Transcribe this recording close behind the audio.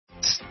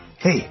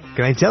Hey,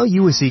 can I tell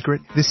you a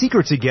secret? The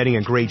secret to getting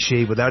a great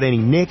shave without any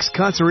nicks,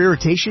 cuts, or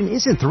irritation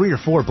isn't 3 or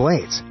 4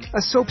 blades,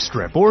 a soap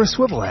strip, or a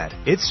swivel head.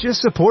 It's just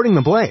supporting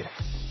the blade.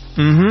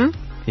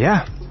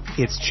 Yeah,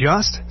 it's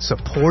just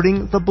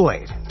supporting the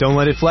blade. Don't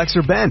let it flex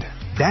or bend.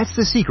 That's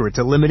the secret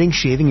to limiting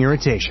shaving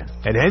irritation.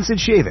 At Henson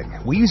Shaving,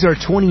 we use our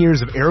 20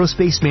 years of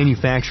aerospace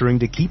manufacturing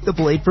to keep the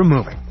blade from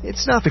moving.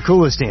 It's not the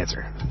coolest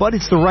answer, but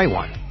it's the right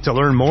one. To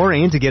learn more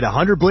and to get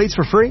 100 blades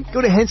for free,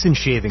 go to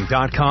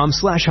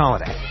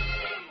hensonshaving.com/holiday.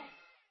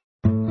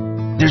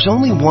 There's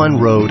only one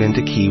road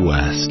into Key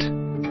West,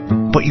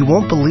 but you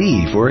won't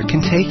believe where it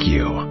can take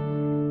you.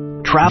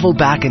 Travel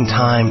back in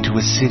time to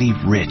a city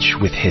rich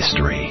with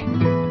history.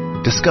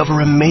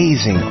 Discover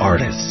amazing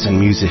artists and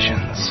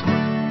musicians.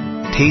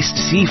 Taste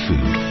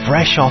seafood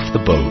fresh off the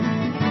boat,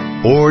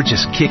 or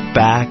just kick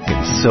back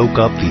and soak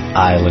up the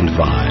island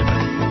vibe.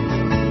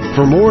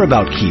 For more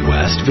about Key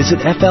West,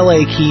 visit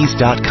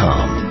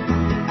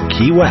flakeys.com.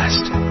 Key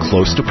West,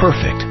 close to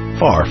perfect,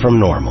 far from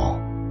normal.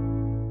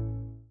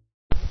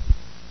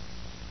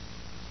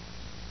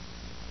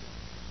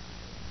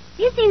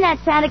 You seen that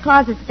Santa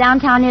Claus that's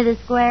downtown near the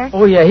square?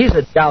 Oh, yeah, he's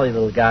a jolly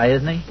little guy,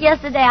 isn't he?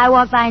 Yesterday I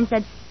walked by and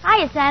said,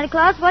 "Hiya, Santa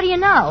Claus, what do you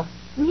know?"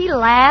 And he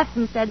laughed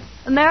and said,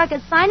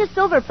 "America's finest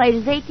silver plate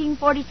is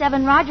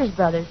 1847 Rogers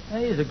Brothers."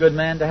 Hey, he's a good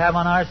man to have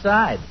on our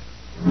side.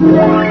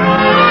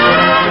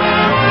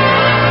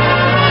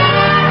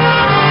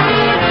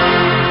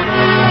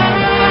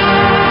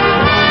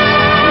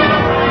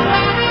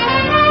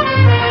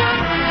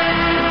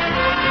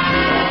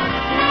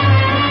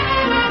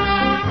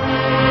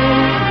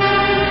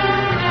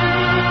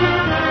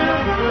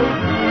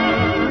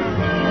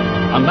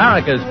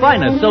 America's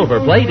finest silver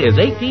plate is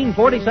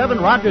 1847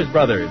 Rogers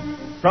Brothers.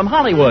 From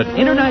Hollywood,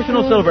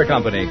 International Silver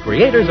Company,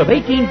 creators of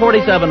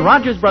 1847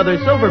 Rogers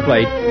Brothers Silver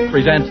Plate,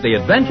 presents The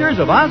Adventures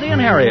of Ozzie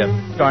and Harriet,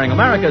 starring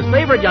America's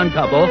favorite young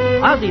couple,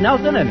 Ozzie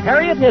Nelson and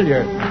Harriet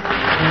Hilliard.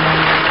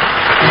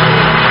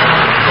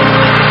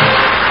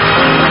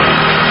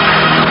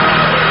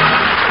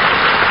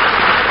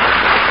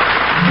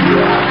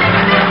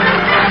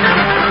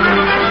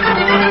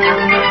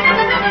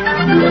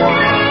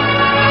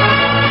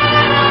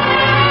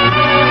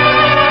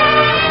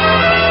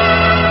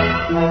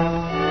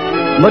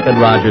 Look at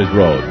Rogers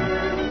Road.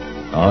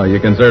 Oh,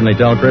 you can certainly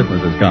tell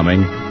Christmas is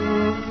coming.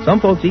 Some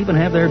folks even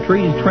have their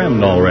trees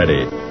trimmed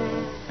already.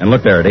 And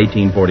look there at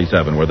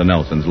 1847 where the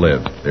Nelsons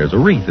lived. There's a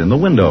wreath in the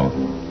window.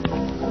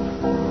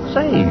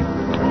 Say,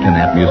 can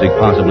that music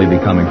possibly be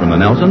coming from the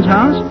Nelsons'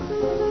 house?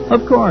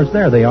 Of course,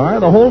 there they are,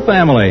 the whole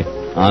family.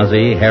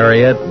 Ozzie,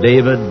 Harriet,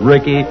 David,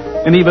 Ricky,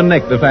 and even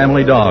Nick, the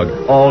family dog,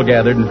 all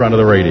gathered in front of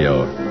the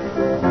radio.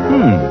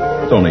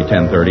 It's only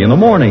 10:30 in the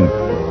morning.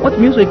 What's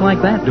music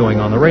like that doing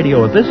on the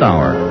radio at this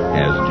hour?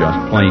 Has Just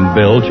Plain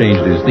Bill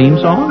changed his theme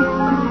song?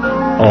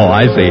 Oh,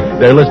 I see.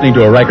 They're listening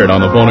to a record on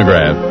the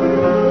phonograph.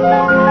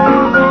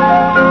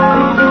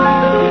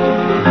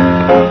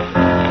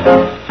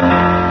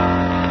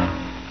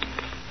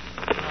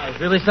 Oh, it was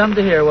really something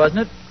to hear,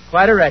 wasn't it?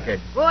 Quite a record.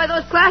 Boy,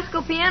 those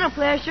classical piano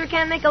players sure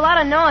can make a lot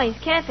of noise,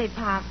 can't they,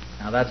 Pop?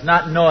 Now, that's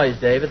not noise,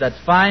 David. That's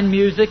fine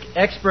music,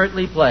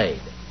 expertly played.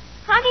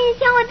 How can you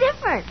tell a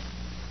difference?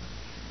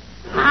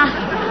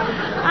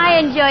 I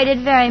enjoyed it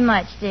very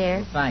much,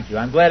 dear. Thank you.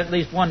 I'm glad at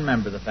least one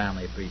member of the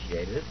family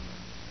appreciated it.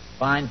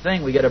 Fine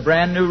thing. We get a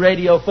brand new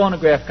radio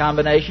phonograph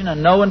combination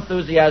and no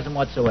enthusiasm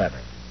whatsoever.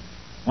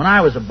 When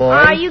I was a boy...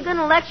 Are you going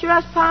to lecture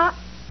us, Pop?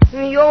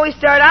 You always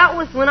start out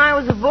with "when I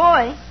was a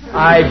boy."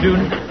 I do...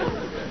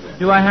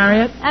 Do I,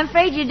 Harriet? I'm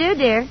afraid you do,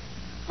 dear.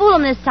 Fool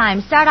 'em this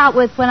time. Start out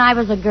with "when I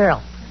was a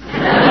girl." The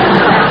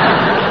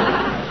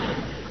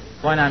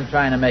point I'm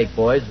trying to make,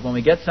 boys, is when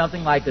we get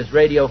something like this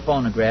radio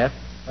phonograph,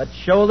 let's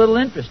show a little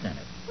interest in it.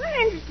 We're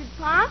interested,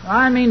 Pop.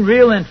 I mean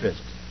real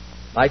interest.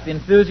 Like the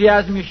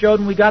enthusiasm you showed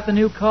when we got the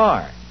new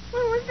car.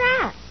 When was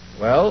that?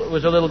 Well, it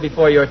was a little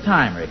before your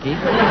time, Ricky.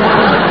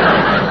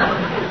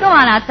 Go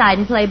on outside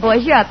and play,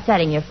 boys. You're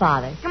upsetting your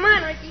father. Come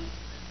on, Ricky.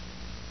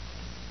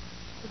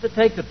 What's it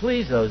take to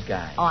please those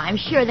guys? Oh, I'm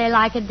sure they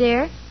like it,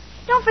 dear.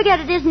 Don't forget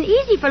it isn't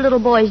easy for little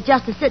boys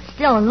just to sit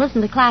still and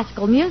listen to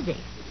classical music.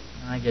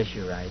 I guess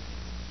you're right.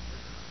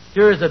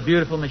 Sure is a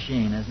beautiful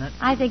machine, isn't it?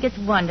 I think it's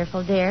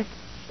wonderful, dear.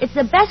 It's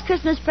the best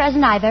Christmas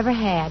present I've ever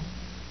had.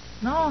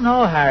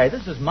 No, Harry.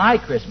 This is my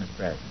Christmas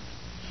present.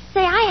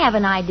 Say, I have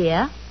an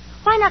idea.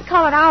 Why not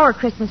call it our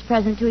Christmas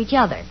present to each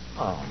other?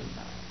 Oh,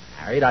 no.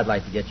 Harriet, I'd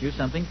like to get you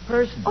something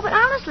personal. Oh, but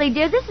honestly,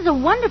 dear, this is a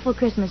wonderful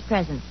Christmas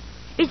present.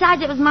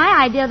 Besides, it was my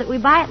idea that we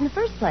buy it in the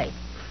first place.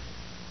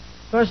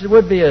 Of course, it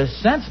would be a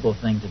sensible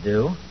thing to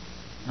do.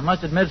 I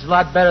must admit it's a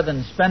lot better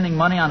than spending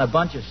money on a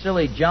bunch of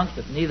silly junk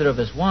that neither of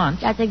us wants.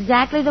 That's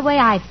exactly the way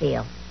I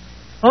feel.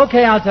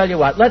 Okay, I'll tell you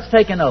what. Let's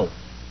take an oath.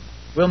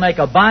 We'll make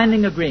a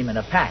binding agreement,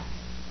 a pact.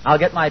 I'll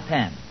get my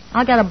pen.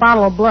 I'll get a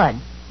bottle of blood.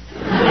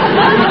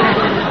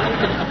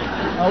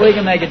 Oh, we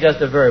can make it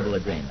just a verbal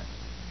agreement.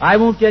 I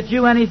won't get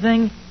you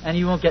anything, and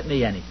you won't get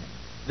me anything.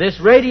 This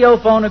radio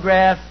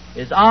phonograph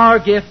is our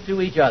gift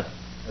to each other.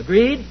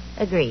 Agreed?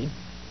 Agreed.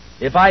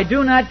 If I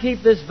do not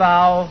keep this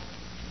vow,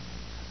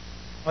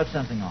 What's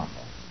something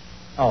awful?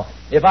 Oh,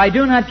 if I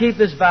do not keep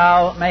this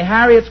vow, may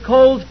Harriet's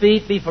cold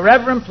feet be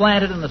forever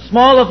implanted in the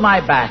small of my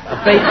back,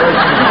 a fate worse.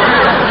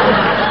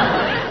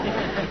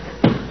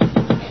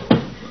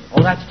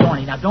 Oh, that's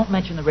Thorny. Now, don't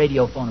mention the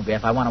radio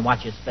phonograph. I want to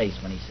watch his face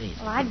when he sees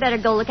it. Well, I'd better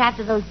go look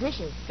after those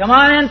dishes. Come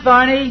on in,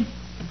 Thorny.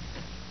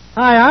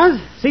 Hi, Oz.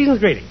 Season's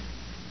greetings.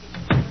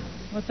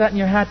 What's that in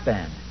your hat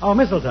band? Oh,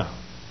 mistletoe.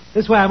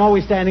 This way I'm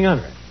always standing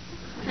under it.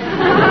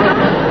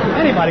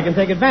 Anybody can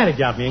take advantage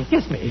of me and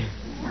kiss me.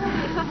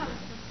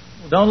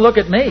 Well, don't look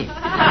at me.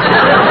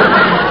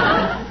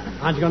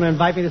 Aren't you going to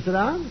invite me to sit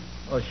down?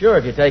 Well, sure,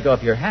 if you take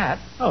off your hat.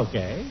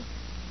 Okay.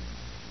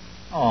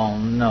 Oh,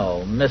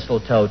 no,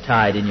 mistletoe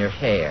tied in your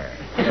hair.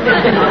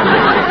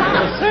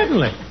 Well,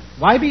 certainly.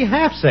 Why be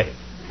half safe?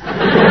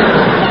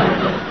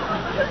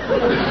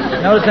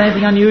 Notice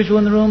anything unusual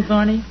in the room,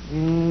 Thorny?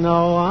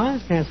 No,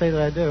 Oz. Can't say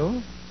that I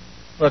do.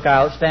 Look,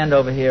 I'll stand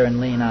over here and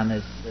lean on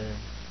this.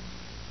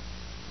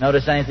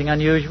 Notice anything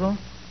unusual?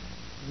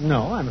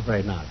 No, I'm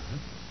afraid not.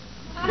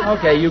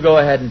 Okay, you go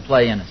ahead and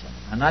play innocent.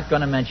 I'm not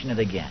going to mention it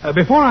again.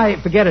 Before I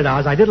forget it,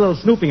 Oz, I did a little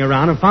snooping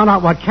around and found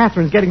out what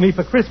Catherine's getting me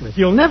for Christmas.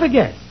 You'll never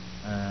guess.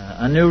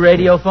 A new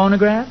radio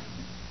phonograph?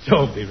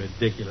 Don't be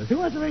ridiculous. Who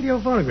wants a radio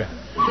phonograph?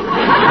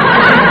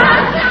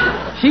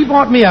 She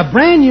bought me a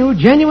brand new,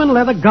 genuine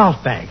leather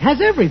golf bag. Has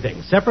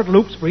everything. Separate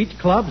loops for each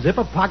club,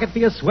 zipper pocket for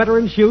your sweater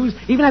and shoes,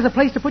 even has a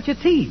place to put your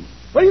tees.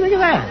 What do you think of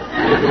that?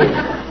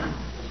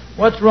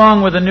 What's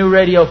wrong with a new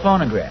radio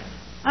phonograph?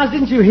 Oz,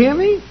 didn't you hear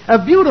me?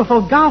 A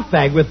beautiful golf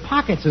bag with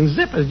pockets and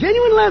zippers,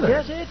 genuine leather.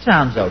 Yes, it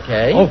sounds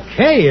okay.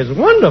 Okay is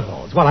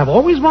wonderful. It's what I've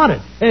always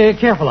wanted.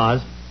 Careful,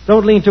 Oz.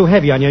 Don't lean too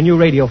heavy on your new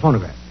radio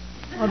phonograph.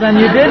 Well, then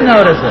you did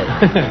notice it.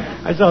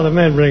 I saw the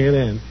men bring it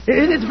in.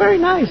 It's very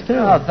nice, too.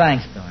 Oh,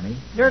 thanks, Tony.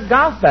 Your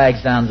golf bag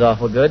sounds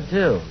awful good,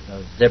 too.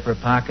 Those zipper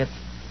pockets.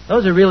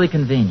 Those are really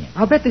convenient.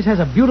 I'll bet this has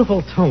a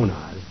beautiful tone,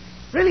 Oz.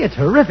 Really a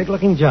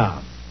terrific-looking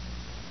job.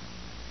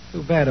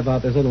 Too bad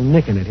about this little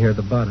nick in it here at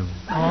the bottom.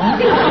 Oh? I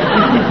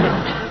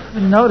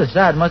didn't notice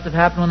that. It must have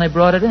happened when they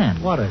brought it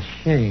in. What a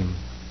shame.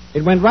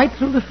 It went right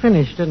through the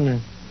finish, didn't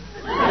it?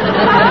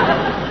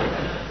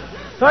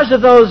 Of course,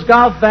 if those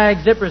golf bag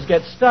zippers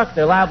get stuck,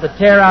 they're liable to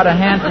tear out a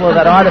handful of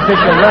that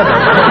artificial leather.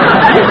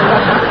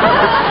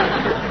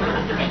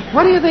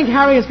 What do you think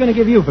Harriet's going to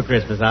give you for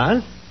Christmas,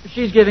 Oz?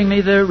 She's giving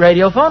me the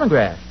radio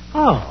phonograph.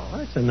 Oh,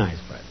 that's a nice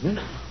present.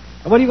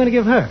 What are you going to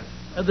give her?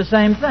 The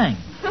same thing.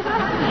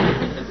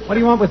 What do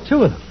you want with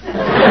two of them?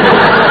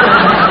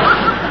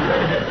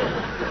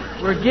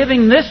 We're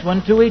giving this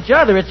one to each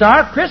other. It's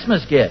our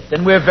Christmas gift,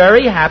 and we're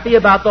very happy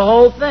about the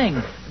whole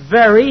thing.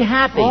 Very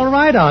happy. All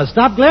right, Oz,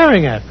 stop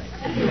glaring at me.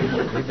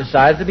 We've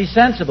decided to be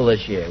sensible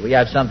this year. We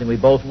have something we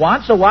both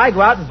want, so why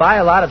go out and buy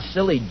a lot of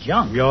silly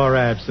junk? You're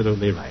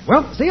absolutely right.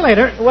 Well, see you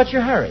later. What's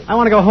your hurry? I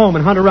want to go home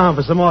and hunt around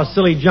for some more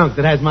silly junk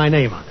that has my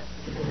name on it.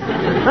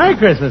 Merry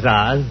Christmas,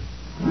 Oz.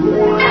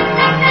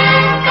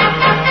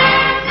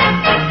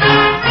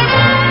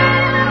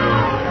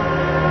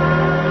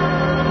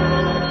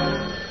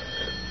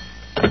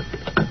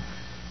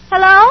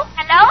 Hello?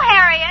 Hello,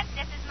 Harriet.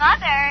 This is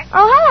Mother.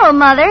 Oh, hello,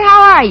 Mother.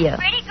 How are you?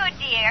 Pretty good,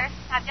 dear.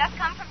 I've just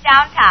come from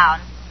downtown.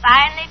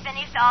 Finally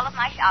finished all of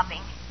my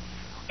shopping.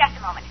 Just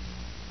a moment.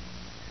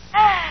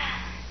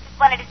 Just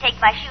wanted to take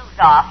my shoes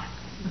off.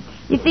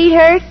 Your feet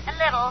hurt? A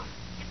little.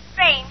 It's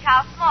strange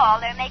how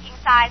small they're making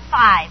size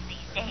 5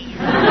 these days.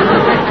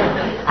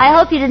 I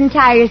hope you didn't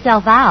tire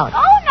yourself out.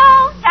 Oh,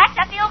 no. In fact,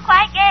 I feel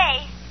quite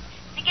gay.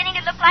 It's beginning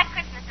to look like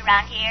Christmas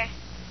around here.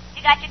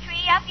 You got your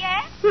tree up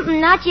yet?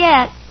 Not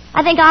yet.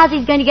 I think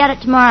Ozzie's going to get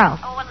it tomorrow.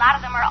 Oh, a lot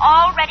of them are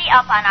already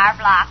up on our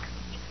block.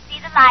 You can see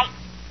the lights.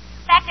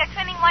 In fact, they're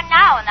trimming one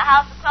now in the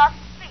house across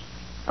the street.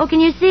 Oh,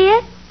 can you see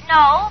it?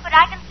 No, but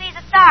I can see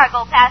the star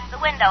go past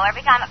the window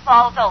every time it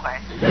falls over.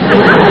 Have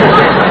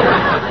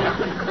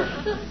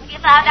you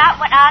found out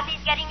what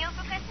Ozzie's getting you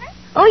for Christmas?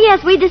 Oh,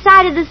 yes, we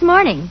decided this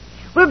morning.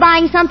 We're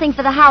buying something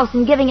for the house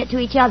and giving it to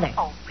each other.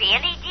 Oh,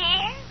 really,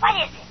 dear?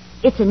 What is it?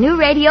 It's a new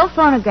radio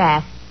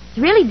phonograph. It's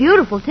really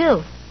beautiful,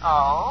 too.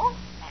 Oh,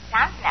 that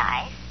sounds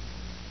nice.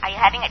 Are you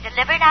having it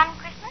delivered on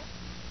Christmas?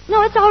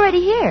 No, it's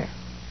already here.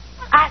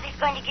 Well, Ozzie's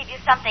going to give you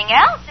something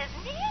else,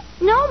 isn't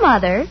he? No,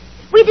 Mother.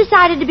 We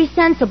decided to be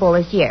sensible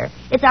this year.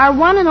 It's our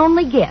one and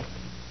only gift.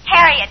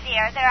 Harriet,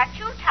 dear, there are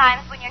 2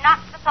 times when you're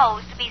not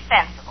supposed to be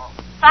sensible.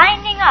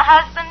 Finding a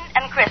husband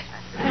and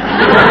Christmas.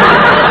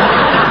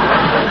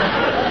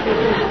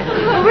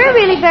 Well, we're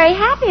really very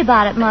happy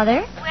about it,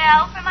 Mother.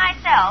 Well, for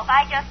myself,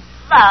 I just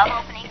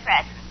love opening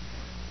presents.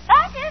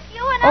 But if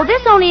you and Oh,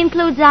 this only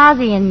includes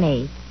Ozzie and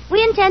me.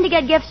 We intend to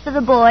get gifts for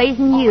the boys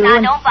and you. Now,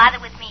 and... don't bother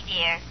with me,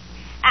 dear.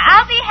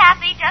 I'll be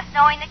happy just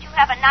knowing that you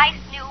have a nice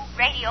new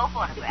radio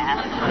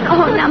phonograph.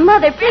 Oh, now,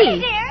 Mother, Really,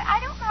 please. dear,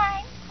 I don't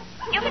mind.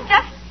 You can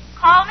just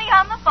call me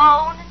on the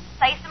phone and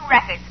play some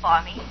records for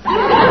me.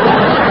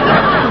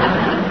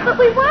 But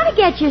we want to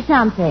get you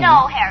something.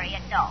 No,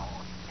 Harriet, no.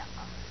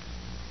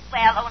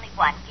 Well, only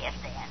one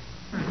gift, then.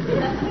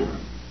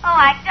 Oh,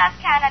 I just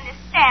can't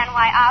understand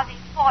why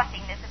Ozzie's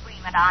forcing this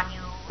agreement on you.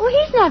 Well,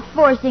 he's not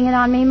forcing it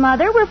on me,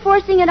 Mother. We're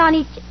forcing it on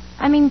each...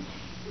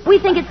 We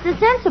think it's the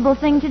sensible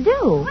thing to do.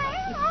 Well,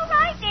 all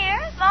right,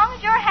 dear. As long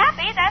as you're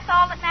happy, that's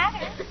all that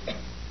matters.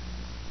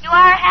 You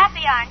are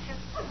happy, aren't you?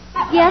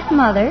 Yes,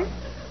 Mother.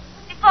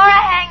 Before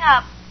I hang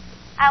up,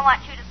 I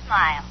want you to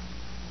smile.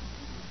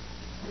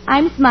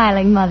 I'm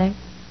smiling, Mother.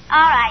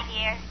 All right,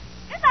 dear.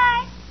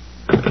 Goodbye.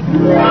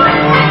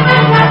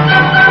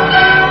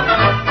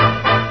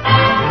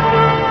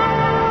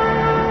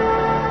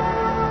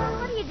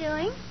 What are you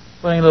doing?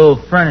 Putting a little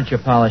furniture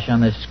polish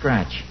on this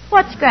scratch.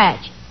 What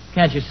scratch?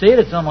 Can't you see it?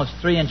 It's almost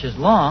 3 inches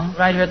long,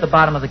 right here at the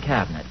bottom of the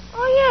cabinet.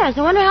 Oh, yes.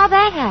 I wonder how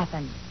that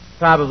happened.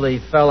 Probably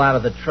fell out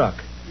of the truck.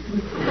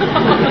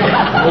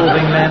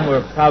 Moving men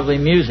were probably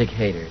music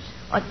haters.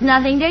 Well, it's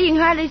nothing, dear. You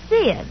can hardly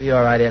see it. Be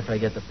all right after I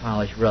get the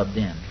polish rubbed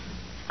in.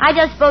 I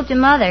just spoke to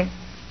Mother.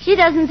 She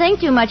doesn't think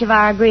too much of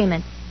our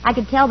agreement. I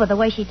could tell by the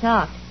way she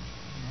talked.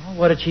 Well,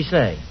 what did she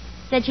say?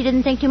 Said she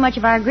didn't think too much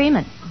of our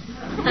agreement.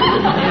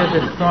 Here's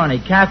it, Thorny.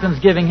 Catherine's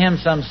giving him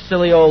some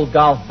silly old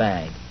golf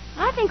bag.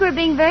 I think we're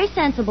being very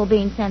sensible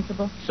being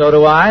sensible. So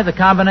do I. The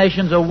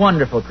combination's a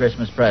wonderful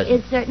Christmas present.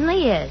 It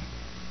certainly is.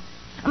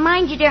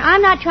 Mind you, dear,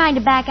 I'm not trying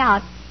to back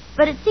out,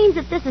 but it seems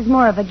that this is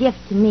more of a gift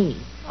to me.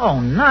 Oh,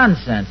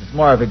 nonsense. It's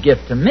more of a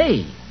gift to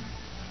me.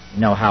 You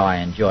know how I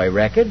enjoy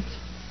records.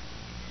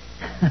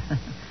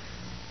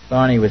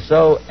 Thorny was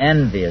so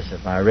envious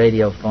of our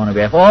radio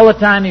phonograph. All the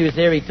time he was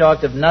here, he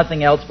talked of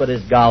nothing else but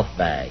his golf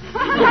bag.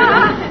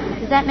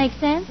 Does that make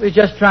sense? He was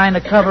just trying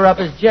to cover up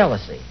his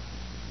jealousy.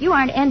 You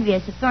aren't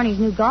envious of Thorny's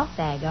new golf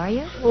bag, are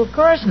you? Well, of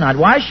course not.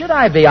 Why should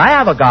I be? I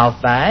have a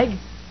golf bag.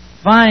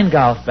 Fine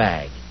golf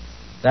bag.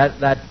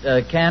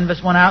 That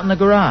canvas one out in the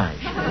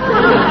garage.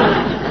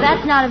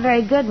 That's not a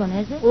very good one,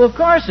 is it? Well, of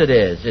course it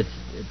is.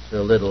 It's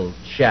a little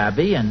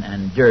shabby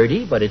and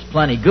dirty, but it's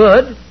plenty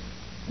good.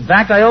 In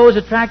fact, I always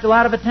attract a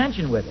lot of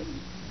attention with it.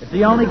 It's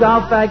the only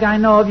golf bag I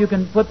know of you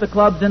can put the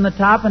clubs in the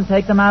top and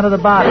take them out of the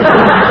bottom.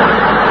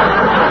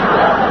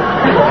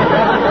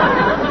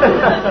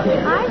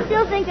 I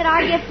still think that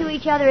our gift to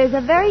each other is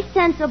a very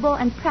sensible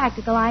and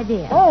practical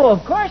idea. Oh,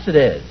 of course it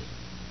is.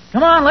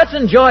 Come on, let's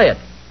enjoy it.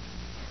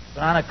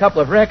 Put on a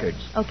couple of records.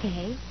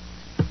 Okay.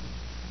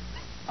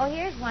 Oh,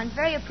 here's one.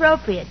 Very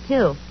appropriate,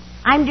 too.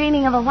 I'm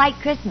dreaming of a white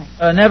Christmas.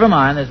 Never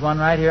mind. There's one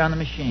right here on the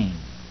machine.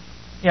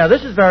 Yeah,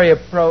 this is very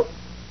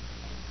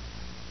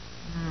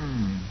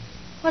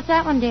What's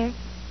that one, dear?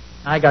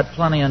 I got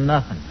plenty of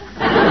nothing.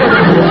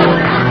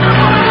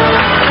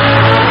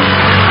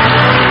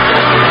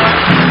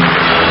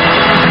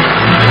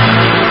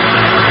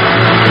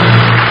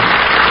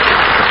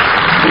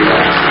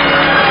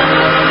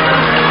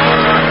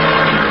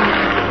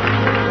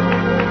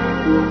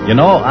 You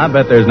know, I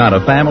bet there's not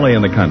a family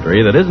in the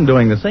country that isn't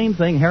doing the same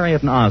thing Harriet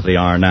and Ozzie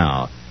are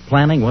now,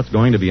 planning what's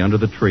going to be under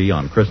the tree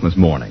on Christmas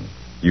morning.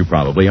 You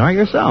probably are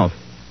yourself.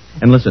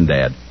 And listen,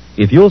 Dad,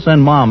 if you'll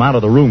send Mom out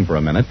of the room for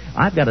a minute,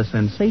 I've got a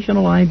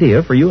sensational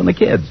idea for you and the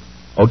kids.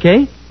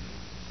 Okay?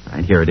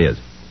 And here it is.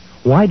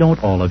 Why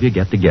don't all of you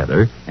get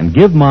together and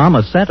give Mom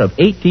a set of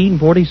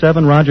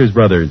 1847 Rogers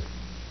Brothers?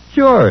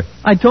 Sure,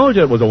 I told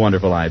you it was a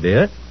wonderful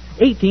idea.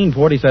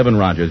 1847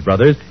 Rogers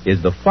Brothers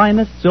is the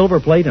finest silver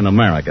plate in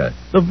America,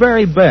 the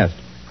very best,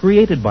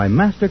 created by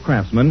master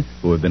craftsmen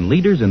who have been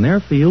leaders in their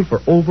field for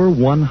over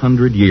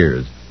 100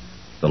 years.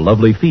 The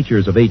lovely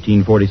features of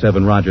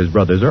 1847 Rogers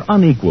Brothers are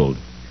unequaled.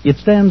 It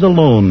stands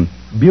alone,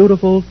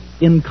 beautiful,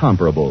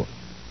 incomparable.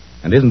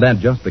 And isn't that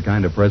just the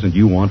kind of present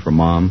you want from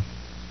Mom?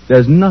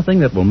 There's nothing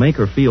that will make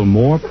her feel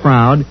more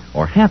proud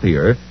or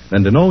happier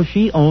than to know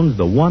she owns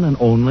the one and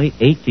only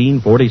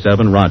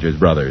 1847 Rogers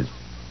Brothers.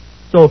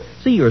 So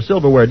see your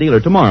silverware dealer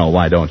tomorrow,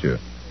 why don't you?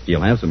 He'll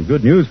have some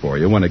good news for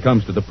you when it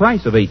comes to the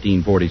price of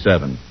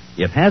 1847.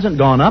 It hasn't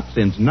gone up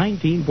since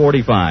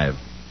 1945.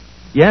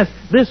 Yes,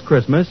 this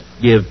Christmas,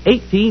 give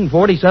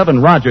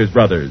 1847 Rogers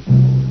Brothers,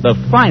 the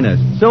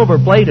finest silver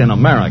plate in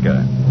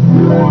America.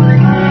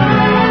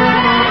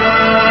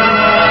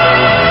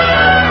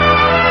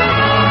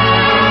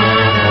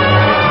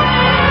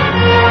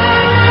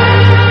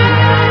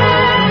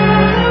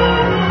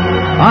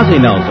 Ozzie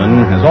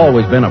Nelson has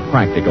always been a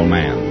practical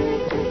man.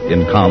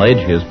 In college,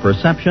 his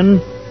perception,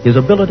 his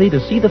ability to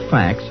see the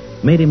facts,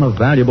 made him a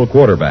valuable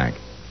quarterback.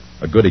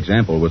 A good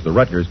example was the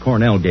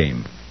Rutgers-Cornell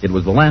game. It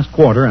was the last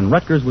quarter, and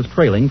Rutgers was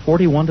trailing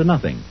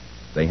 41-0.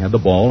 They had the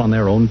ball on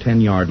their own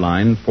 10-yard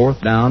line,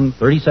 4th down,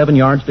 37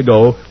 yards to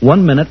go,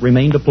 1 minute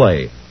remained to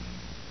play.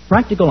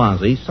 Practical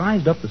Ozzie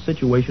sized up the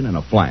situation in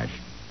a flash.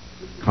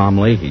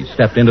 Calmly, he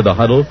stepped into the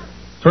huddle,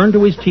 turned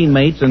to his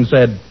teammates, and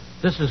said,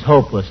 "This is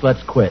hopeless.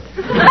 Let's quit."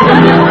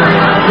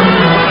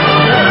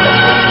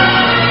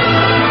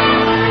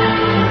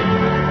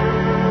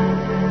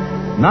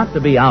 Not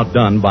to be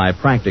outdone by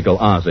practical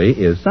Ozzie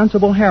is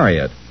sensible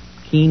Harriet,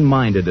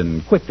 keen-minded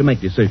and quick to make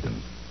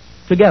decisions.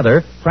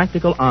 Together,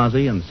 practical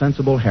Ozzie and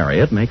sensible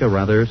Harriet make a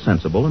rather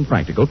sensible and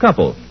practical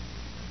couple.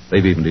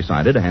 They've even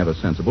decided to have a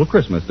sensible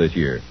Christmas this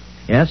year.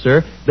 Yes,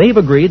 sir, they've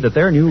agreed that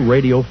their new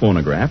radio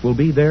phonograph will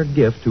be their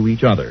gift to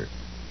each other.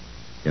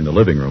 In the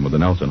living room of the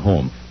Nelson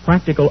home,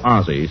 practical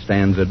Ozzie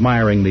stands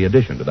admiring the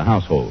addition to the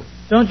household.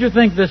 Don't you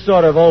think this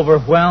sort of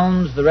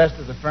overwhelms the rest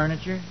of the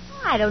furniture?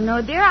 I don't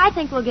know, dear. I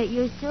think we'll get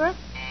used to it.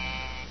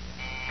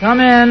 Come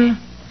in.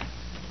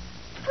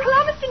 Hello,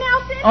 Mr.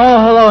 Nelson.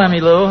 Oh, hello,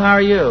 Emmy Lou. How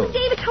are you?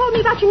 David told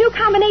me about your new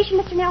combination,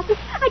 Mr. Nelson.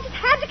 I just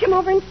had to come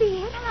over and see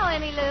it. Hello,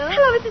 Emmy Lou.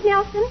 Hello, Mrs.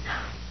 Nelson.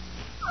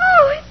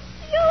 Oh, it's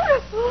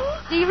beautiful.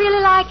 Do you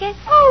really like it?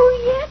 Oh,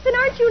 yes, and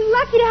aren't you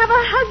lucky to have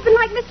a husband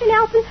like Mr.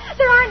 Nelson?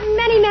 There aren't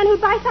many men who'd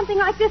buy something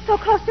like this so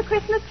close to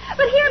Christmas.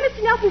 But here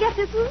Mr. Nelson gets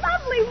this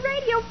lovely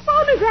radio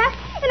phonograph,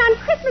 and on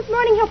Christmas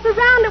morning he'll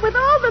surround it with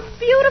all the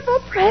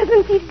beautiful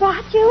presents he's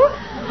bought you.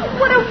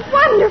 What a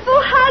wonderful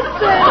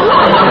husband.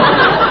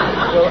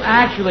 Well,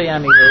 actually,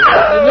 Emmy Lou...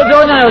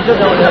 No.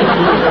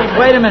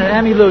 Wait a minute,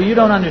 Emmy Lou, you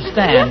don't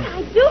understand. Yes,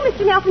 I do,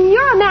 Mr. Nelson.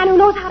 You're a man who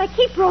knows how to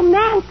keep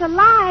romance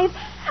alive.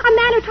 A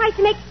man who tries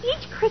to make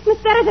each Christmas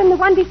better than the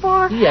one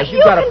before. Yes,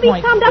 you've got a point. You can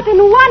be summed up in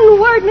one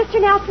word,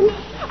 Mr. Nelson,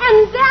 and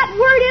that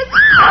word is...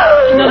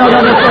 No,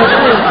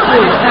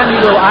 please, Emmy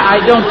Lou, I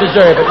don't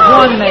deserve it.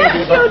 One maybe,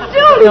 yes, but... you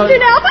do, Mr.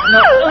 Nelson.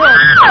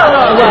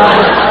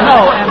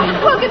 No, Emmy.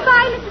 Well,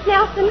 goodbye, Mrs.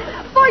 Nelson.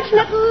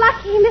 Fortunate,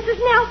 lucky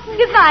Mrs.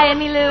 Nelson. Goodbye,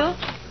 Emmy Lou.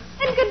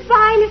 And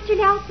goodbye, Mr.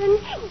 Nelson.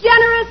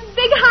 Generous,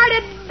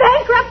 big-hearted,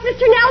 bankrupt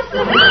Mr.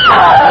 Nelson.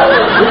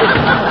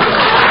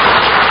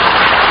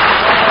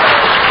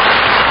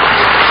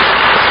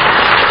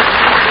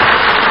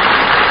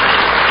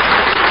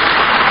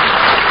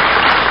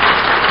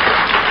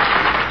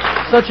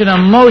 Such an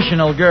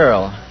emotional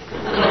girl.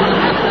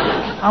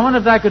 I wonder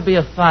if that could be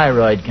a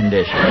thyroid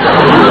condition.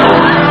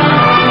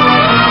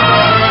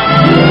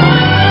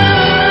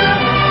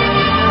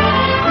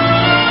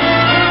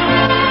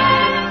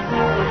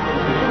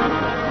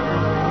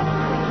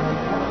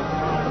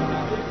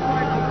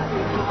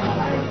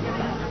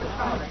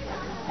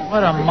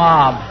 What a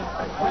mob.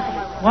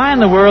 Why in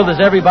the world does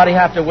everybody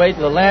have to wait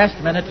till the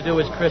last minute to do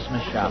his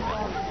Christmas shopping?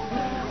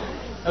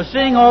 Now,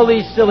 seeing all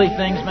these silly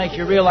things makes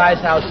you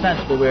realize how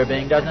sensible we're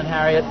being, doesn't it,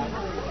 Harriet?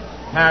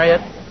 Harriet?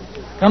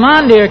 Come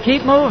on, dear,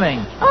 keep moving.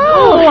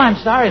 Oh, I'm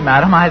sorry,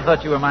 madam. I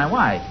thought you were my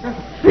wife.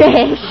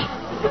 Fresh.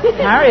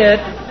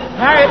 Harriet,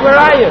 where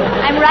are you?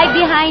 I'm right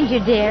behind you,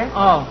 dear.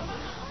 Oh,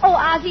 Oh,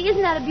 Ozzie,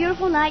 isn't that a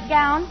beautiful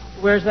nightgown?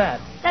 where's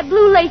that? That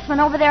blue lace one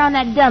over there on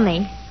that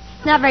dummy.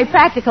 It's not very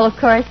practical, of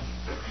course.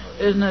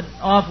 Isn't it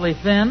awfully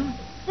thin?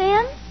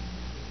 Thin?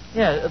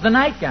 Yeah, the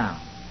nightgown.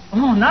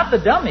 Oh, not the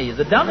dummy.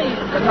 The dummy...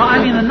 No, I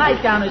mean the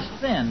nightgown is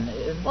thin.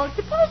 Well, it's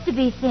supposed to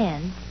be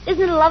thin.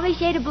 Isn't it a lovely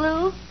shade of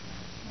blue?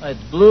 Well,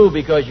 it's blue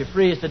because you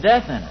freeze to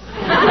death in it.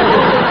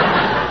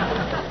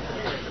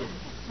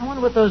 I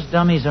wonder what those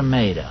dummies are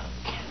made of.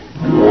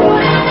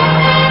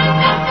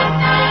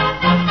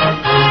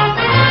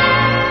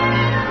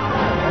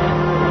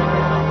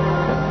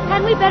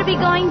 Hadn't we better be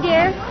going,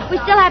 dear? We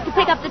still have to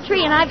pick up the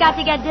tree, and I've got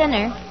to get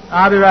dinner.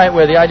 I'll be right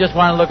with you. I just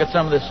want to look at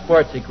some of this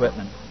sports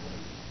equipment.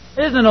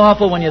 Isn't it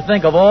awful when you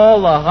think of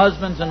all the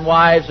husbands and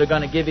wives who are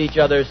going to give each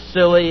other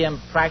silly,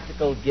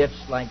 impractical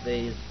gifts like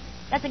these?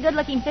 That's a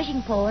good-looking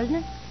fishing pole, isn't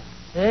it?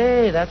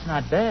 Hey, that's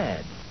not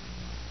bad.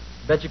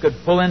 Bet you could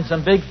pull in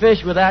some big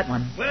fish with that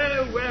one.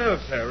 Well,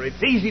 sir,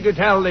 it's easy to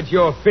tell that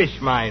you're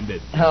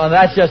fish-minded. Oh,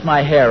 that's just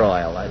my hair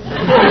oil.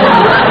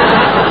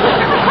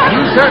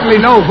 You certainly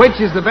know which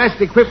is the best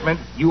equipment.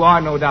 You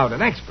are no doubt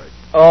an expert.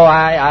 Oh,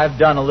 I've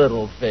done a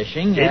little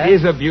fishing. Yes? It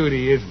is a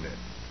beauty, isn't it?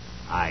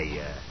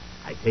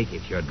 I take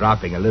it you're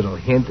dropping a little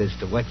hint as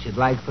to what you'd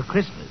like for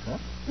Christmas, huh?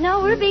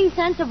 No, we're being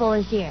sensible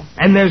this year.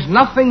 And there's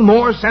nothing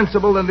more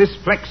sensible than this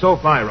Flexo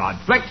Fly Rod.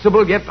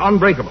 Flexible yet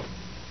unbreakable.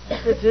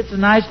 It's a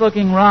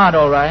nice-looking rod,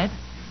 all right.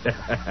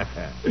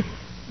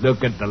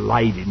 Look at the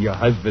light in your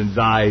husband's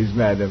eyes,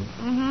 madam.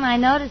 Mm-hmm, I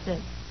noticed it.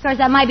 Of course,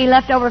 that might be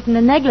left over from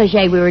the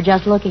negligee we were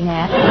just looking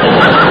at.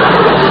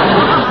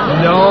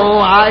 No,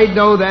 I'd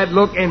know that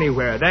look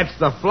anywhere. That's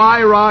the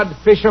Fly Rod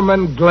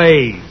Fisherman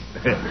Glaze.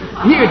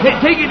 Here,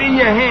 take it in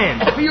your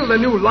hand. Feel the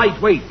new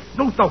lightweight.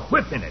 Note the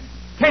whip in it.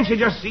 Can't you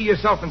just see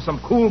yourself in some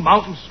cool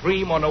mountain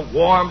stream on a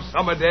warm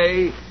summer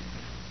day?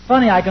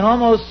 Funny, I can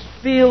almost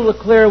feel the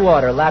clear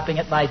water lapping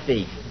at my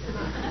feet.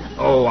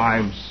 Oh,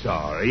 I'm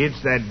sorry. It's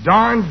that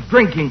darn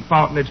drinking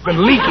fountain that's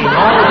been leaking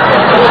all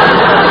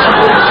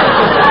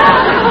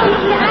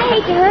I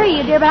hate to hurry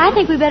you, dear, but I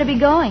think we better be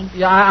going.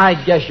 Yeah, I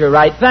guess you're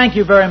right. Thank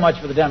you very much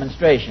for the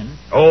demonstration.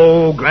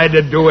 Oh, glad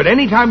to do it.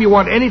 Anytime you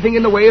want anything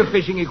in the way of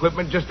fishing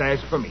equipment, just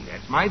ask for me.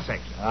 That's my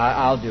section.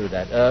 I'll do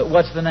that.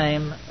 What's the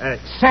name?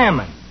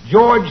 Salmon.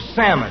 George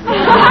Salmon.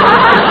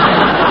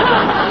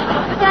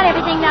 Got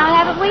everything now,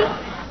 haven't we?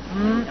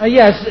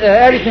 Yes,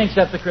 everything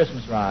except the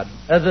Christmas rod.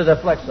 The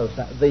Flexo,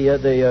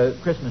 the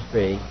Christmas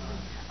tree.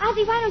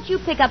 Ozzie, why don't you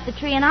pick up the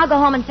tree and I'll go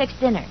home and fix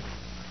dinner?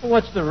 Well,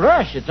 what's the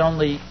rush? It's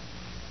only...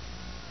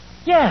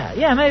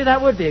 Yeah, maybe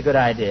that would be a good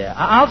idea.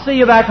 I'll see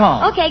you back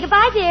home. Okay,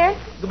 goodbye, dear.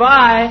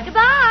 Goodbye.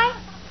 Goodbye.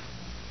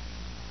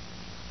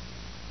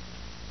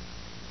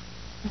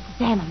 Mr.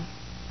 Salmon.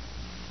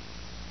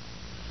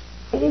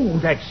 Oh,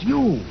 that's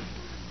you.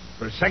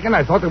 For a second,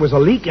 I thought there was a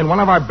leak in one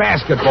of our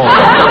basketballs.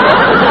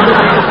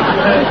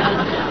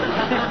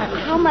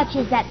 How much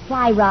is that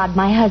fly rod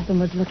my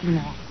husband was looking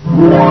at?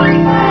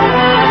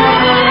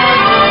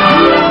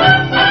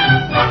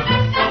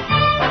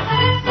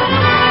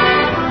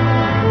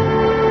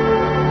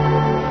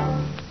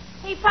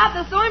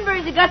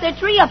 have got their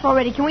tree up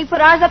already. Can we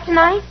put ours up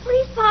tonight?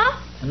 Please,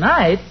 Pa.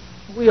 Tonight?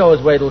 We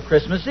always wait till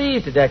Christmas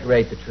Eve to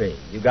decorate the tree.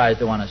 You guys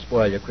don't want to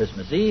spoil your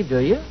Christmas Eve, do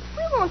you?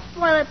 We won't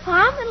spoil it,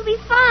 Pa. It'll be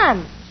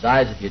fun.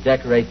 Besides, if you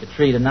decorate the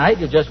tree tonight,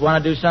 you'll just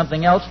want to do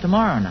something else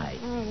tomorrow night.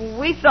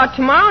 We thought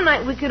tomorrow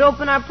night we could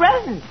open our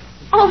presents.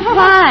 Oh,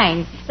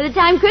 fine. By the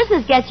time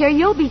Christmas gets here,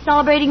 you'll be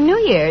celebrating New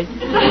Year's.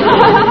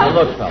 Now,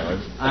 look,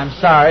 fellas, I'm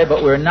sorry,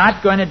 but we're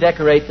not going to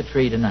decorate the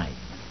tree tonight.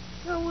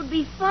 So it would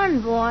be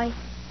fun, boy.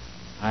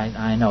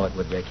 I know it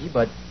would, Ricky,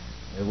 but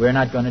we're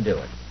not going to do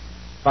it.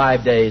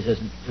 5 days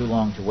isn't too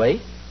long to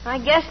wait. I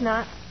guess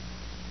not.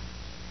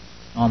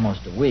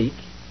 Almost a week.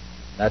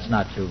 That's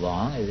not too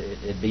long.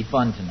 It'd be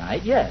fun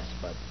tonight, yes,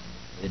 but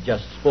it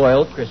just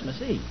spoiled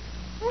Christmas Eve.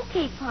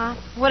 Okay, Pa.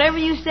 Whatever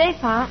you say,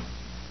 Pop.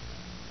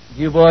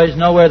 You boys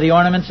know where the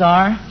ornaments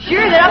are?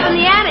 Sure, they're up in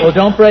the attic. Well,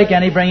 don't break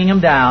any bringing them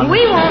down.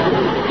 We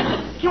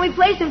won't. Can we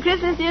play some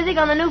Christmas music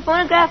on the new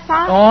phonograph,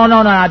 Pop? Oh,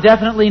 no,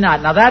 definitely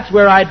not. Now, that's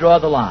where I draw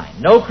the line.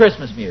 No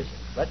Christmas music.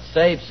 Let's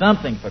save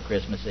something for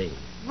Christmas Eve.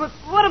 But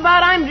what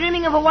about I'm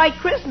Dreaming of a White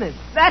Christmas?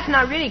 That's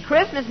not really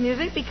Christmas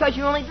music because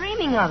you're only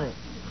dreaming of it.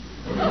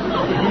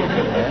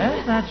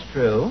 Yes, that's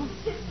true.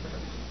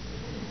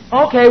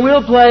 Okay,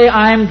 we'll play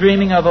I'm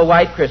Dreaming of a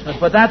White Christmas,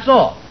 but that's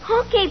all.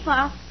 Okay,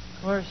 Pa.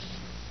 Of course,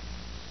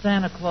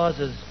 Santa Claus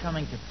is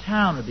coming to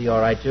town would be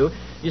all right, too.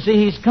 You see,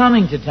 he's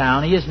coming to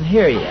town. He isn't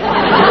here yet.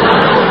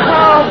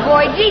 Oh,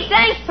 boy. Gee,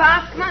 thanks,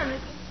 Pop. Come on,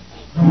 Ricky.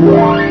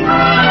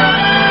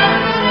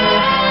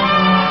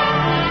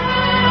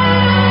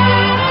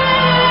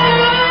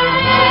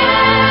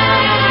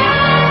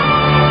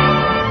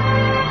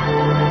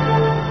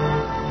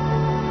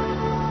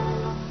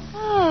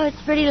 Oh,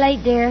 it's pretty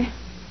late, dear.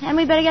 Hadn't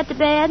we better get to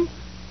bed?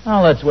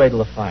 Oh, let's wait till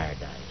the fire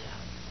dies out.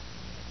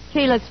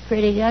 Tree looks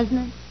pretty, doesn't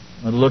it?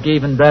 It'll look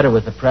even better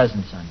with the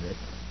presents under it.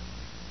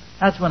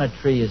 That's when a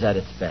tree is at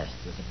its best,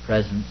 with the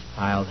presents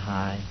piled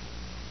high.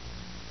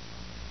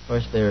 Of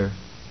course, there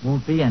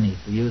won't be any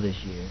for you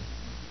this year.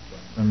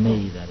 From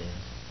me, that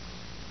is.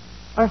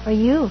 Or for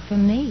you,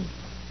 from me.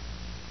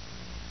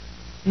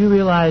 You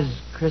realize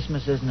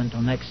Christmas isn't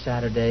until next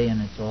Saturday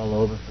and it's all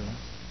over for us?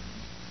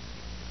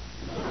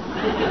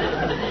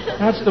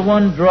 That's the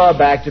one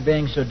drawback to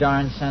being so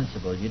darn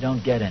sensible. You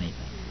don't get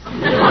anything.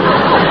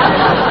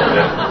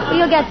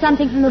 You'll get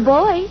something from the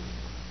boys.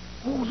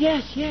 Oh,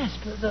 yes,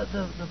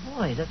 the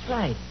boys, that's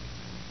right.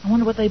 I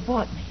wonder what they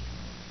bought me.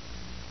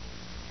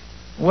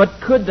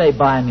 What could they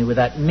buy me with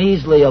that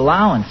measly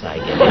allowance I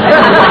get?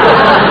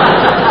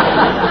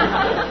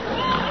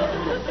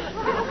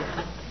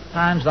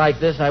 Times like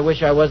this, I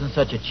wish I wasn't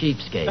such a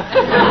cheapskate.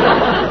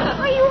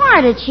 Well, you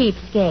aren't a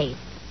cheapskate.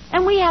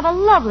 And we have a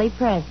lovely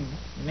present.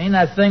 You mean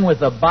that thing with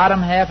the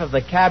bottom half of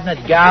the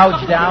cabinet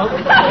gouged out?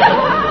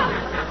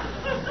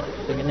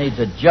 I think it needs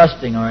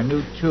adjusting or a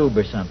new tube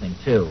or something,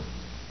 too.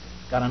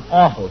 It's got an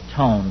awful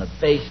tone. The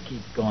bass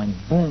keeps going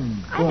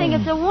boom, boom. I think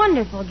it's a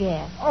wonderful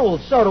gift. Oh, well,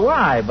 so do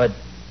I, but...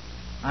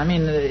 I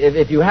mean,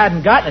 if you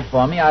hadn't gotten it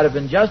for me, I'd have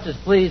been just as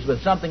pleased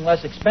with something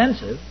less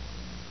expensive.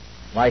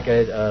 Like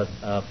a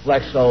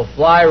Flexo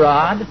fly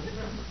rod.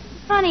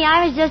 Funny,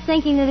 I was just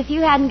thinking that if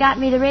you hadn't got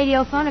me the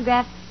radio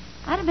phonograph,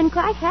 I'd have been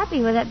quite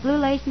happy with that blue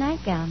lace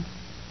nightgown.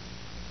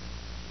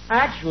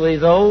 Actually,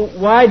 though,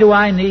 why do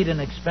I need an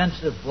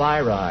expensive fly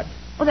rod?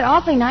 Well, they're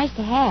awfully nice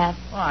to have.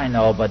 Well, I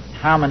know, but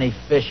how many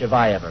fish have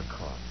I ever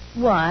caught?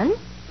 One.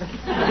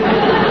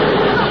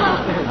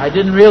 I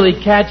didn't really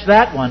catch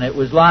that one. It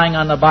was lying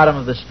on the bottom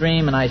of the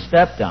stream, and I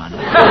stepped on it.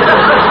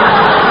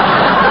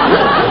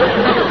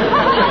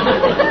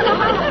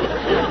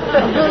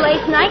 The blue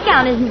lace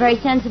nightgown isn't very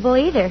sensible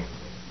either.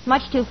 It's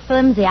much too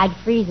flimsy. I'd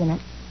freeze in it.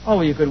 Oh,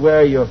 well, you could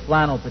wear your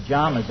flannel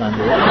pajamas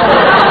under it.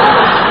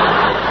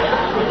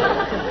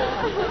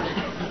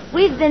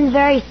 We've been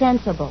very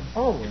sensible.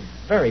 Oh,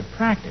 very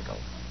practical.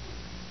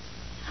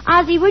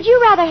 Ozzie, would you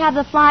rather have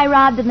the fly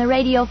rod than the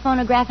radio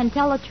phonograph, and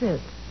tell the truth?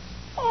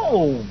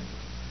 Oh,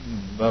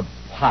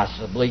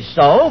 possibly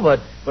so, but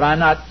I'm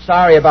not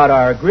sorry about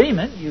our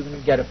agreement. You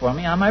can get it for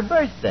me on my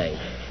birthday.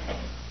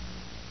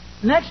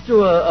 Next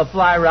to a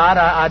fly rod,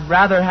 I'd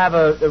rather have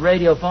a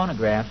radio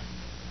phonograph.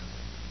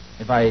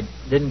 If I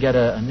didn't get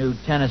a new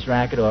tennis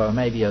racket or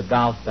maybe a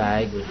golf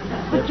bag.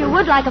 But you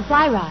would like a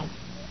fly rod.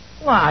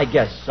 Well, I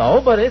guess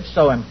so, but it's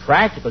so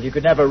impractical. You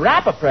could never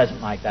wrap a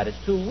present like that. It's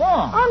too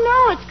long. Oh,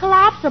 no, it's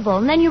collapsible.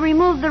 And then you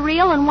remove the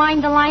reel and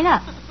wind the line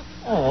up.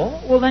 Oh,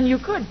 well, then you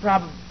could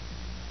probably...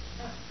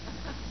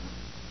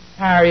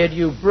 Harriet,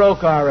 you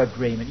broke our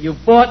agreement. You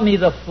bought me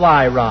the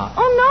fly rod.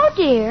 Oh, no,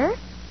 dear.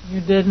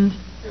 You didn't?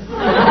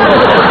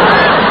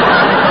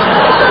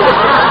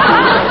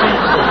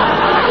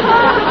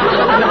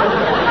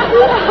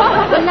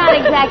 Well, not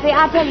exactly.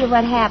 I'll tell you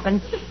what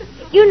happened.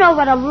 You know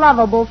what a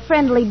lovable,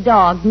 friendly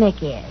dog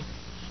Nick is.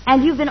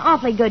 And you've been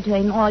awfully good to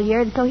him all year,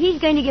 and so he's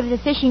going to give us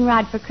a fishing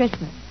rod for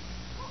Christmas.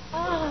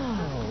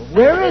 Oh,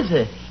 where is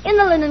it? In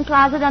the linen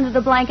closet under the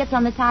blankets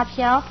on the top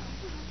shelf.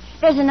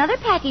 There's another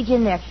package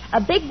in there.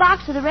 A big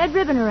box with a red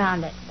ribbon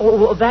around it. Oh,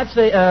 well, that's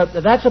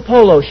a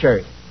polo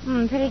shirt.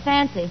 Pretty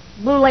fancy.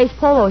 Blue lace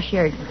polo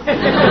shirt.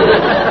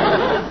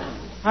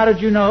 How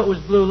did you know it was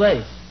blue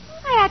lace?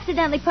 I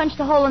accidentally punched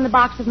a hole in the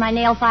box with my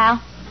nail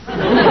file.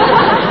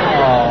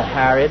 Oh,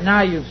 Harriet,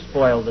 now you've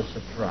spoiled the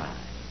surprise.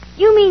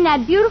 You mean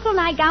that beautiful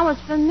nightgown was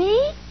for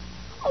me?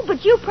 Oh,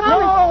 but you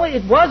promised... No,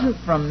 it wasn't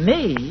from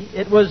me.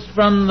 It was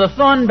from the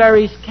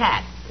Thornberry's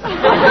cat.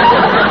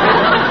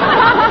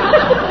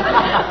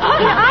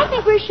 I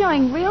think we're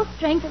showing real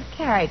strength of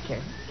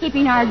character,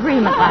 keeping our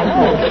agreement like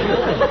this.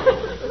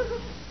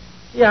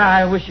 Yeah,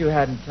 I wish you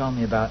hadn't told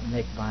me about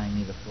Nick buying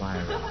me the fly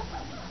rod.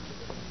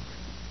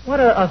 What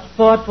a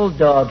thoughtful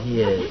dog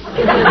he is.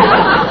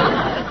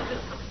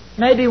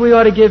 Maybe we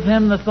ought to give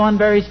him the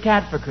Thornberry's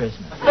cat for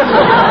Christmas.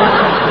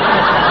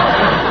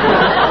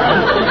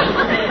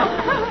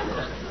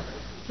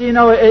 You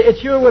know, it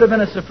sure would have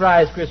been a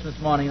surprise Christmas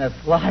morning, that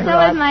fly rod. So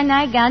was my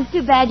nightgown. It's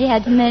too bad you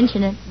had to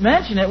mention it.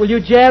 Mention it? Well, you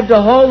jabbed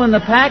a hole in the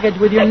package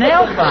with your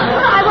nail file.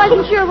 Well, I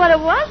wasn't sure what it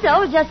was,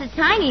 though. It was just a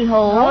tiny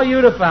hole. Oh,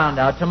 you'd have found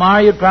out.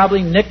 Tomorrow you'd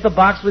probably nick the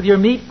box with your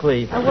meat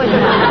cleave. I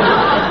wouldn't.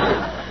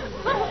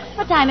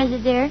 What time is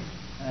it, dear?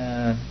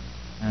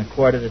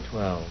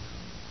 11:45.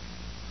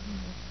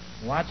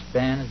 Watch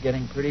band is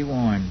getting pretty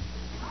worn.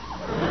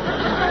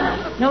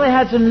 You know, they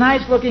had some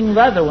nice-looking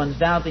leather ones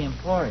down at the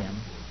Emporium.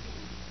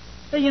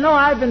 Hey, you know,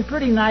 I've been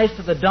pretty nice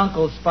to the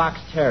Dunkel's Fox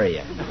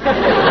Terrier.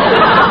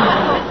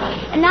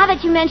 And now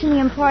that you mention the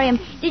Emporium,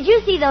 did you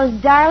see those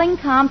darling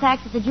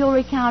compacts at the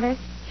jewelry counter?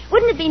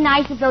 Wouldn't it be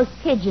nice if those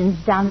pigeons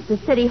down at the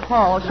city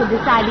hall should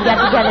decide to get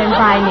together and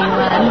buy me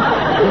one?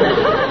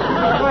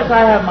 Of course,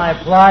 I have my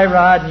fly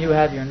rod and you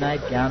have your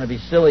nightgown. It'd be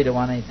silly to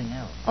want anything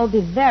else. Oh, it'd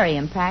be very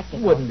impractical.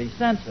 It wouldn't be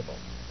sensible.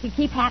 It'd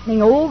keep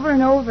happening over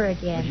and over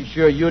again. Are you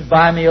sure you'd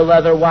buy me a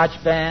leather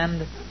watch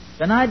band?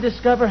 Then I'd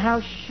discover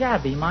how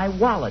shabby my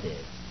wallet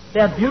is.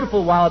 They have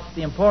beautiful wallets at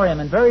the Emporium,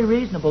 and very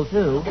reasonable,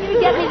 too.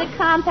 You'd get me the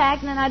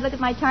compact, and then I'd look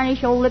at my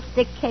tarnished old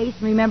lipstick case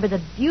and remember the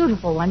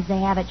beautiful ones they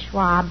have at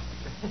Schwab's.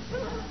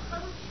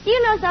 Do you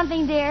know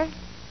something, dear?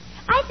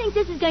 I think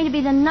this is going to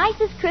be the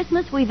nicest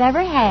Christmas we've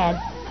ever had.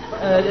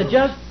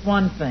 Just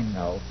one thing,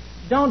 though.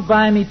 Don't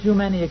buy me too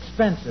many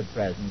expensive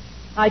presents.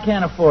 I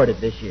can't afford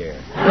it this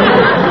year.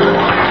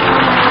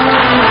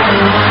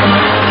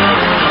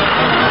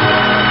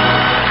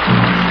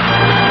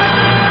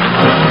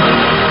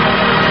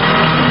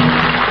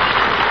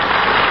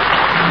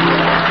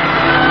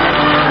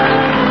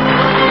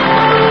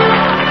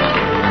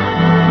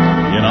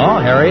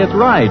 Harriet's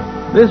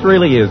right. This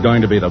really is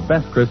going to be the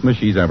best Christmas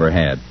she's ever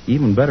had.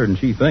 Even better than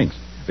she thinks.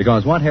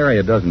 Because what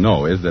Harriet doesn't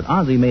know is that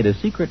Ozzie made a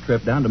secret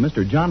trip down to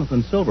Mr.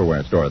 Jonathan's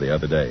silverware store the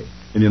other day.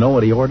 And you know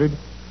what he ordered?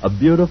 A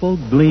beautiful,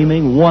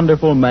 gleaming,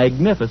 wonderful,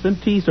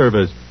 magnificent tea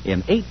service in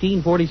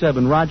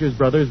 1847 Rogers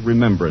Brothers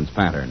remembrance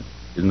pattern.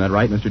 Isn't that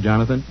right, Mr.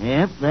 Jonathan?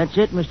 Yep, that's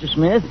it, Mr.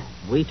 Smith.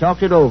 We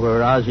talked it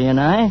over, Ozzie and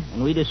I,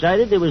 and we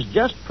decided it was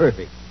just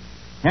perfect.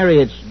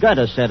 Harriet's got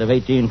a set of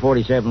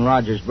 1847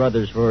 Rogers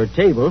Brothers for her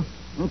table.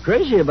 I'm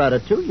crazy about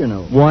it, too, you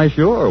know. Why,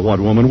 sure. What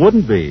woman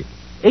wouldn't be?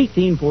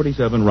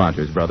 1847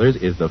 Rogers Brothers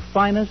is the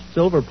finest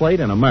silver plate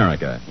in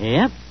America.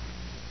 Yep.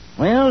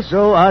 Well,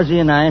 so Ozzie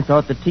and I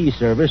thought the tea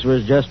service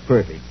was just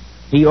perfect.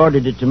 He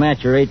ordered it to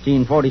match her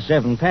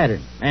 1847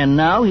 pattern. And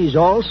now he's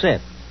all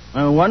set.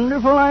 A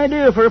wonderful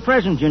idea for a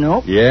present, you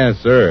know. Yes,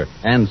 sir.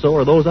 And so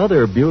are those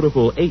other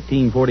beautiful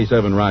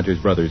 1847 Rogers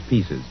Brothers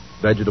pieces.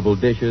 Vegetable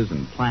dishes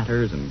and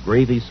platters and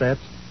gravy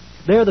sets.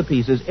 They're the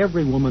pieces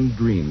every woman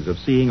dreams of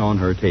seeing on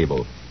her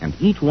table, and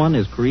each one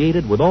is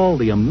created with all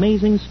the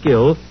amazing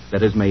skill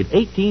that has made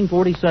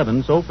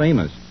 1847 so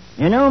famous.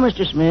 You know,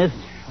 Mr. Smith,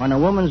 when a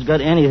woman's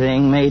got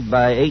anything made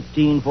by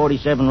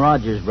 1847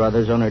 Rogers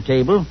Brothers on her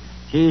table,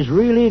 she's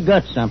really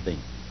got something.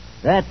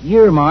 That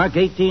year mark,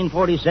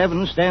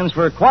 1847, stands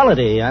for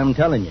quality, I'm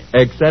telling you.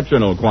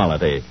 Exceptional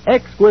quality.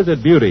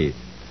 Exquisite beauty.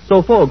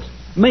 So, folks,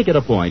 make it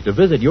a point to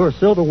visit your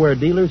silverware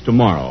dealers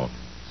tomorrow.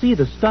 See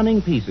the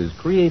stunning pieces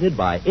created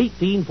by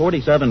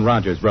 1847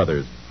 Rogers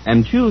Brothers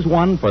and choose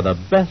one for the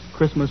best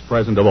Christmas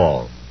present of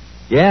all.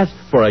 Yes,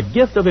 for a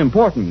gift of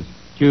importance,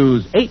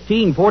 choose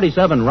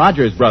 1847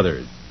 Rogers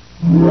Brothers.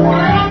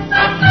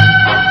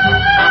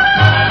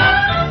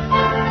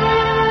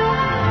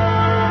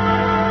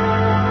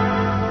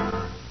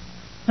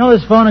 No,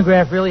 this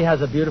phonograph really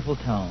has a beautiful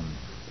tone.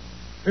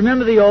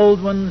 Remember the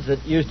old ones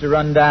that used to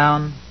run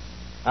down?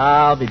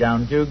 I'll be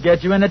down to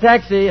get you in a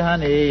taxi,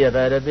 honey. You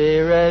better be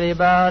ready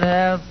about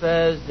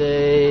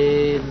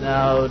 8:30.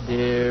 Now,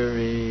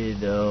 dearie,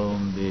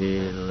 don't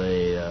be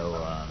late. I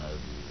wanna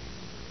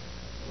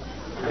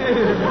be.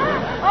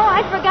 Oh,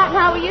 I'd forgotten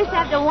how we used to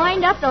have to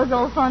wind up those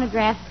old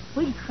phonographs.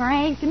 We'd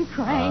crank and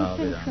crank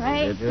and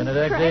crank. Get you in a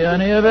taxi,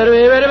 honey. You better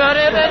be ready about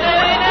 8:30.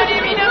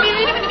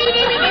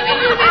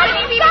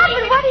 Stop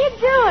it! What are you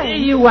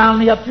doing? You wound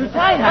me up too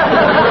tight, honey.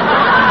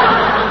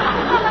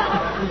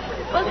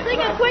 Well, sing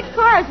a quick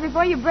chorus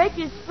before you break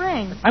your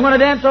spring. I'm going to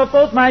dance off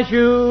both my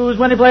shoes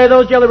when they play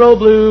those Jelly Roll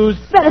Blues.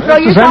 Better throw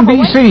This is yourself away.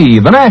 NBC,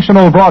 the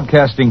National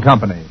Broadcasting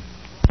Company.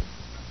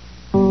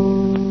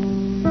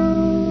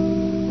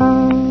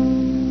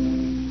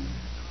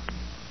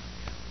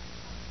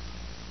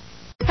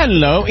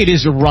 Hello, it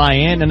is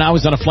Ryan, and I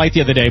was on a flight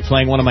the other day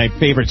playing one of my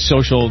favorite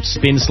social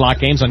spin slot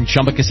games on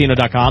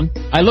ChumbaCasino.com.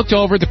 I looked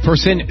over at the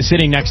person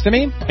sitting next to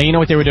me, and you know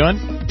what they were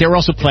doing? They were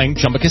also playing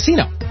Chumba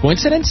Casino.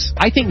 Coincidence?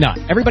 I think not.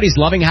 Everybody's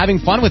loving having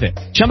fun with it.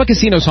 Chumba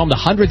Casino is home to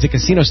hundreds of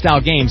casino-style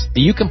games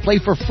that you can play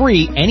for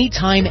free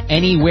anytime,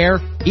 anywhere,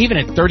 even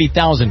at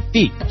 30,000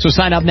 feet. So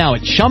sign up now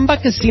at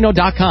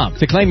ChumbaCasino.com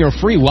to claim your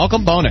free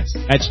welcome bonus.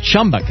 That's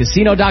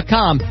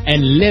ChumbaCasino.com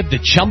and live the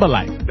Chumba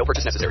life. No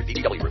purchase necessary.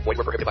 VGW. Void where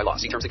prohibited by law.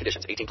 See terms and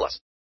conditions. 18+.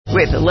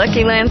 With the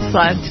Lucky Land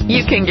Slots,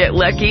 you can get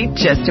lucky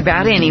just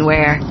about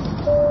anywhere.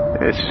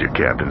 This is your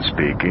captain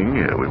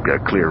speaking. We've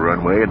got clear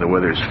runway and the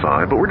weather's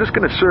fine, but we're just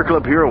going to circle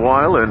up here a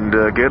while and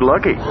get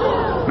lucky.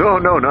 No,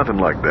 nothing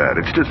like that.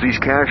 It's just these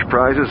cash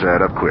prizes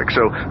add up quick.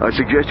 So I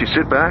suggest you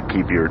sit back,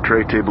 keep your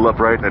tray table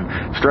upright, and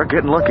start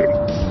getting lucky.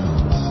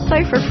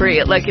 Play for free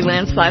at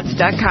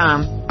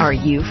LuckyLandSlots.com. Are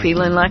you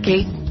feeling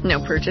lucky?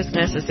 No purchase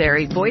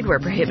necessary. Void where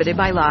prohibited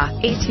by law.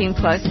 18+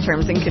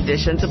 terms and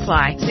conditions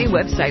apply. See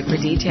website for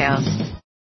details.